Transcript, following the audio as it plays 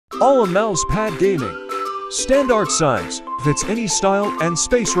Aula mouse pad gaming. Standard size, fits any style and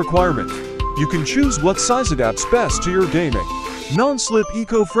space requirement. You can choose what size adapts best to your gaming. Non-slip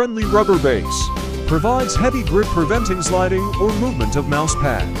eco-friendly rubber base. Provides heavy grip preventing sliding or movement of mouse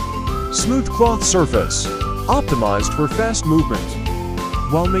pad. Smooth cloth surface. Optimized for fast movement,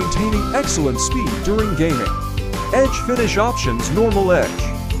 while maintaining excellent speed during gaming. Edge finish options: normal edge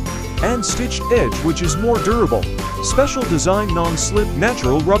and stitched edge, which is more durable. Special design non-slip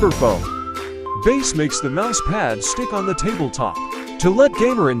natural rubber foam. Base makes the mouse pad stick on the tabletop to let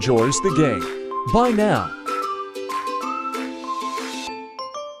gamer enjoys the game. Buy now.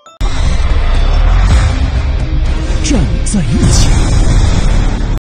 站在一起。